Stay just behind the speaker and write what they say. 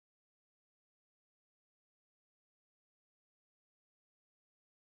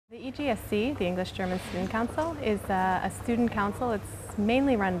The EGSC, the English-German Student Council, is a student council. It's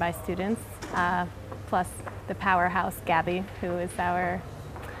mainly run by students, plus the powerhouse Gabby, who is our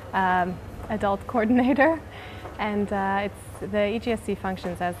adult coordinator. And the EGSC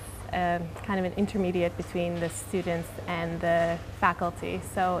functions as kind of an intermediate between the students and the faculty.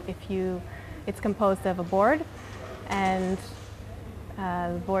 So it's composed of a board, and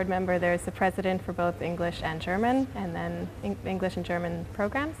the board member, there's the president for both English and German, and then English and German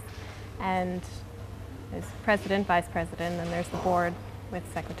programs. And there's president, vice president, and there's the board with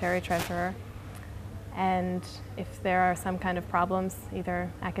secretary, treasurer. And if there are some kind of problems, either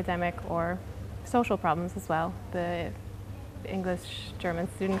academic or social problems as well, the English-German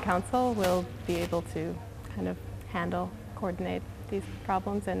Student Council will be able to kind of coordinate these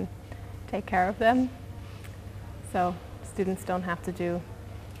problems and take care of them. So students don't have to do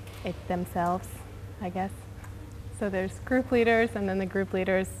it themselves, I guess. So there's group leaders, and then the group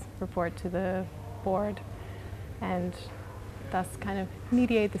leaders report to the board and thus kind of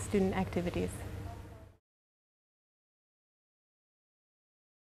mediate the student activities.